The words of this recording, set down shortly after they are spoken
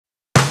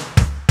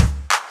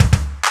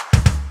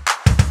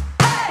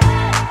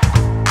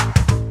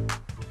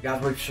Guys,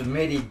 we've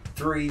submitted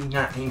 3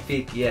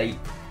 1958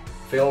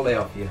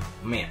 Philadelphia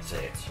mint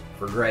sets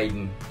for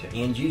grading to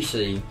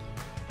NGC.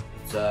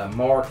 It's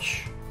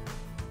March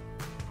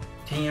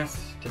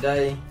 10th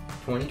today,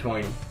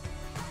 2020.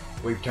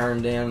 We've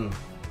turned in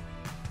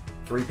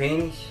 3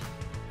 pennies,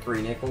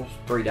 3 nickels,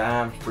 3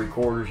 dimes, 3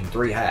 quarters, and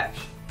 3 halves.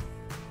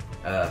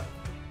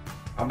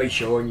 I'll be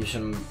showing you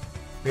some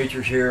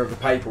pictures here of the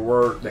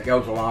paperwork that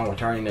goes along with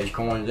turning these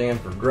coins in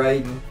for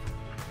grading,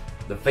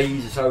 the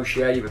fees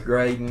associated with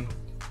grading,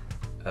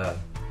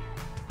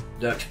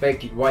 the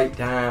expected wait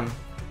time,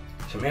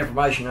 some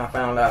information I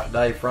found out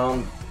today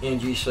from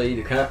NGC,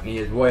 the company,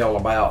 as well,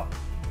 about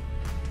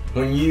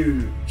when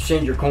you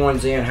send your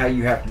coins in, how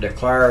you have to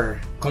declare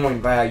coin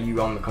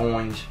value on the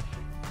coins,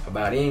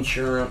 about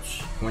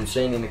insurance when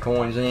sending the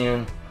coins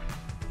in,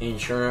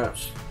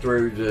 insurance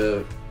through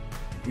the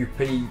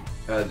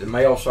the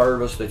mail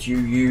service that you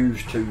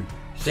use to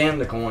send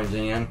the coins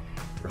in,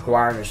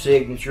 requiring a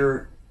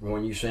signature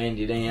when you send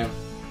it in,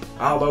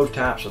 all those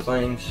types of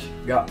things.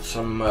 Got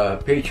some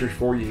pictures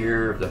for you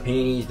here of the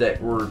pennies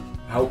that we're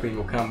hoping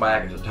will come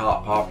back as a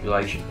top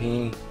population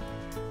penny.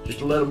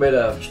 Just a little bit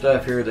of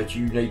stuff here that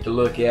you need to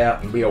look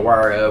at and be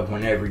aware of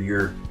whenever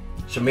you're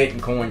submitting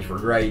coins for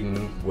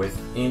grading with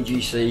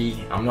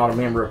NGC. I'm not a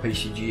member of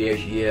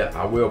PCGS yet.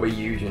 I will be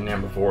using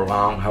them before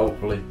long,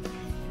 hopefully.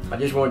 I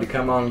just wanted to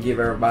come on and give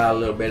everybody a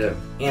little bit of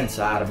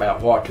insight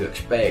about what to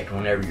expect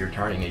whenever you're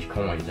turning these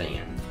coins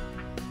in.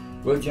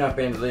 We'll jump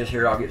into this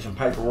here. I'll get some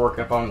paperwork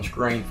up on the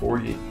screen for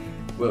you.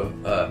 We'll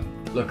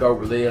look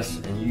over this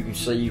and you can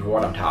see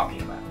what I'm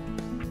talking about.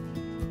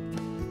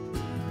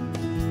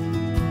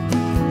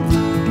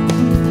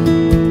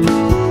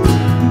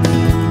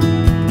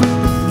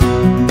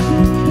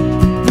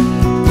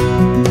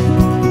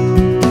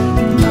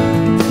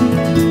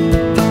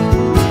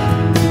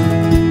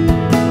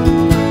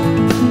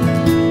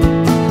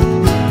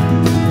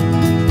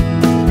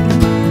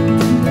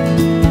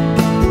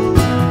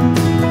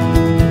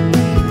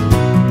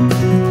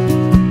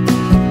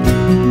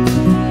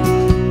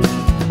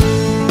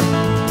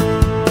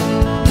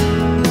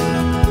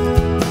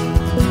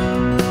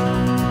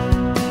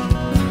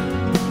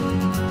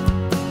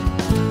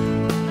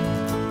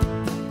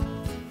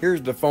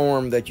 Here's the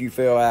form that you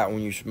fill out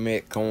when you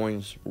submit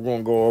coins. We're going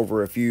to go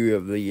over a few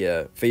of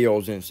the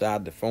fields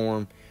inside the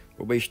form.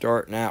 We'll be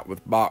starting out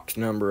with box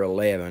number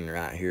 11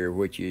 right here,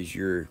 which is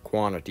your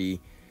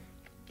quantity.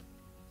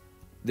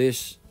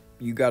 This,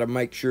 you got to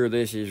make sure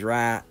this is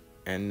right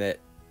and that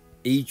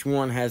each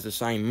one has the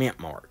same mint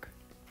mark.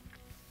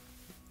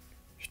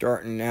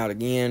 Starting out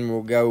again,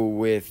 we'll go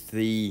with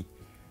the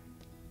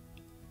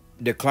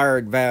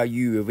declared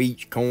value of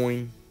each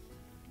coin,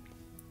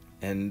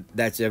 and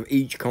that's of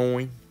each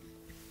coin.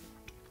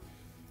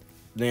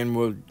 Then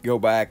we'll go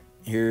back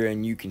here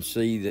and you can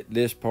see that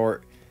this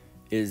part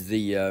is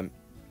the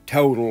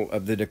total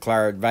of the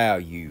declared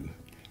value.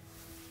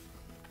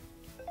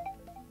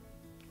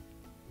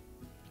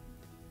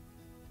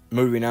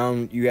 Moving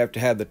on, you have to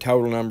have the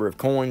total number of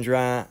coins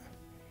right,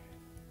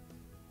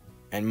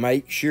 and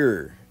make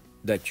sure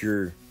that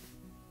your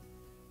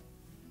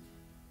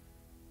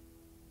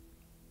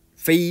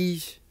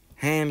fees,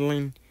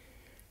 handling,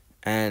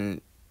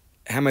 and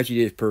how much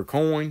it is per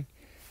coin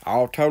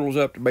all totals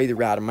up to be the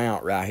right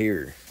amount right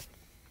here.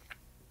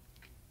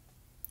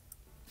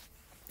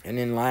 And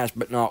then last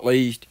but not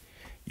least,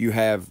 you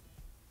have,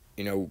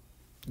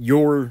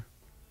 your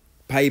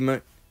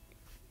payment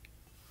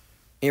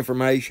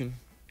information.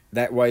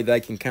 That way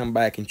they can come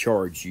back and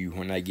charge you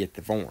when they get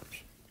the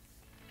forms.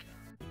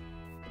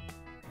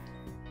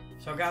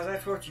 So guys,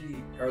 that's what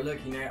you are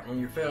looking at when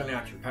you're filling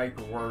out your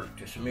paperwork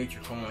to submit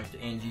your coins to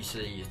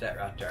NGC, is that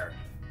right there.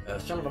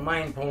 Some of the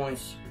main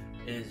points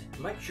is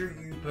make sure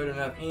you put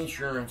enough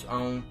insurance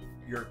on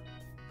your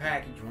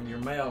package when you're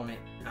mailing it.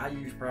 I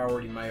use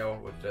priority mail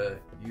with the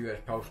U.S.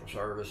 Postal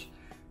Service,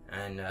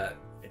 and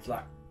it's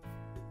like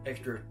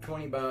extra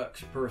 $20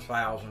 per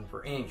 1,000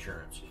 for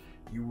insurance.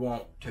 You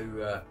want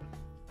to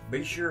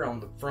be sure on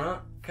the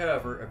front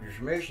cover of your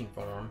submission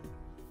form,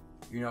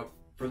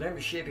 for them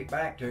to ship it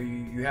back to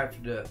you, you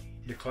have to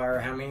declare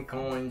how many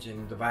coins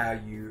and the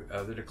value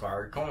of the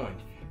declared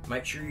coins.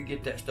 Make sure you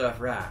get that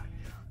stuff right.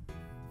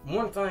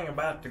 One thing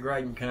about the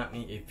grading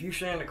company, if you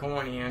send a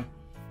coin in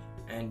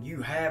and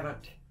you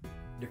haven't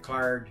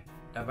declared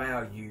a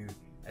value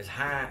as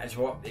high as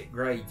what it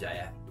grades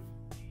at,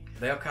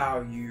 they'll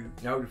call you,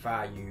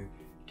 notify you,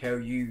 tell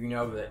you,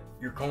 that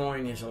your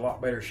coin is a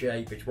lot better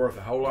shape, it's worth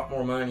a whole lot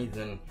more money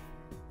than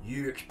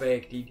you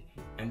expected,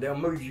 and they'll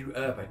move you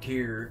up a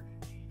tier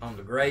on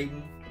the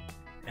grading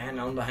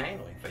and on the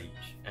handling fees.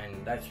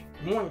 And that's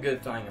one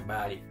good thing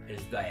about it,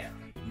 is that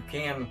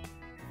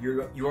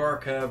you are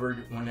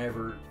covered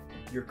whenever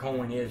your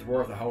coin is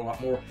worth a whole lot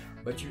more,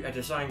 but you, at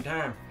the same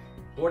time,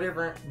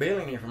 whatever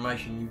billing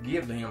information you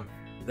give them,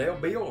 they'll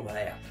bill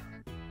that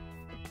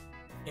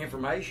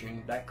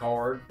information, that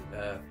card,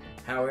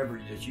 however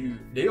that you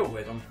deal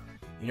with them.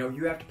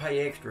 You have to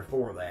pay extra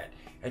for that.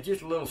 It's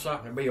just a little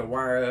something to be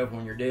aware of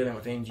when you're dealing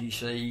with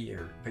NGC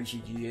or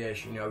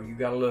PCGS. You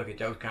got to look at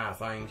those kind of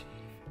things.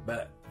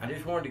 But I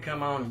just wanted to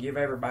come on and give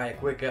everybody a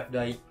quick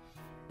update.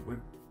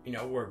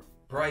 We're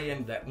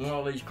praying that one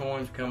of these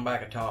coins come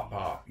back a top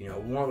pop.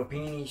 One of the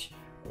pennies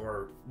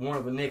or one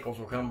of the nickels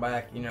will come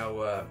back,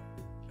 a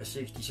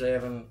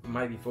 67,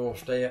 maybe full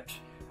steps.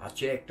 I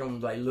checked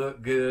them, they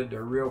look good,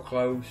 they're real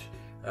close.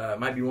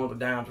 Maybe one of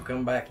the dimes will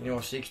come back,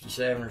 a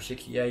 67 or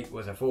 68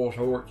 with a full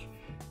torch.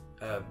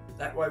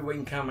 That way we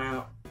can come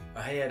out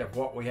ahead of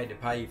what we had to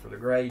pay for the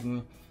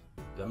grading,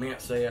 the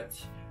mint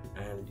sets,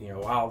 and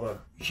all the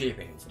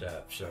shipping and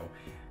stuff. So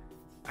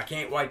I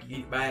can't wait to get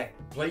it back.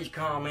 Please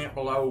comment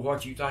below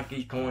what you think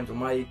these coins will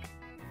make.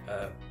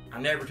 I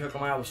never took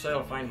them out of the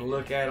cellophane to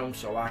look at them,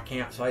 so I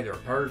can't say they're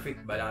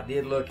perfect, but I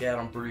did look at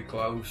them pretty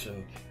close,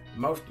 and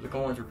most of the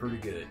coins are pretty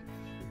good.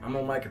 I'm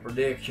gonna make a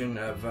prediction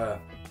of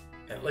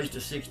at least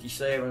a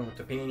 67 with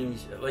the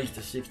pennies, at least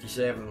a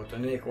 67 with the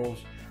nickels.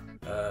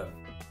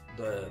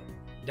 The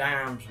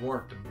dimes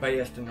weren't the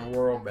best in the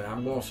world, but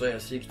I'm gonna say a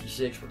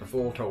 66 with a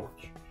full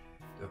torch.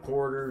 The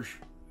quarters,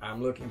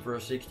 I'm looking for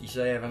a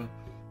 67,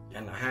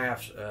 and the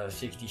halves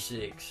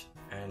 66,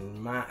 and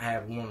might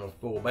have one of the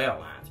full bell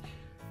lines.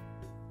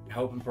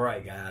 Hope and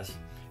pray, guys.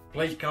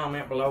 Please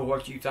comment below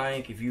what you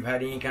think. If you've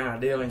had any kind of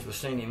dealings with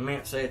sending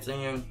mint sets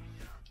in,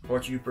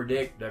 what you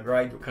predict the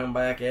grade will come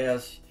back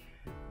as.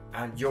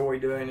 I enjoy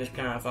doing this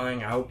kind of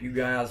thing. I hope you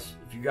guys,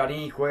 if you got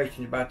any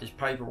questions about this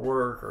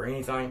paperwork or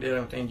anything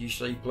dealing with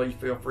NGC, please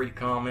feel free to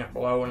comment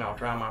below and I'll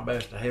try my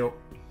best to help.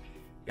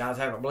 Guys,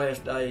 have a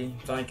blessed day.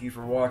 Thank you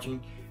for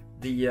watching.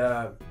 At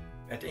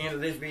the end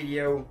of this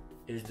video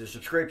is the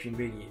subscription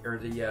video, or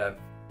the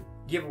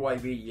giveaway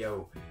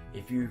video.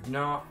 If you've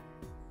not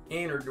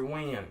entered to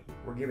win,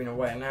 we're giving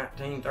away a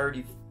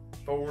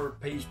 1934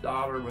 piece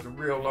dollar with a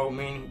real low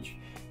mintage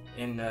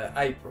in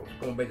April.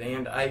 It's going to be the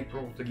end of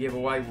April. The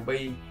giveaway will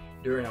be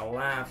during a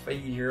live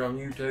feed here on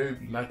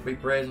YouTube. You must be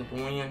present to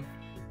win.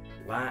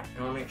 Like,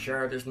 comment,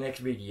 share this next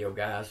video,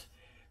 guys.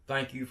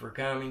 Thank you for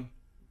coming.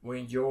 We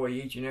enjoy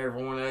each and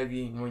every one of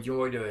you, and we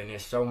enjoy doing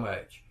this so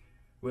much.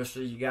 We'll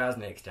see you guys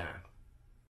next time.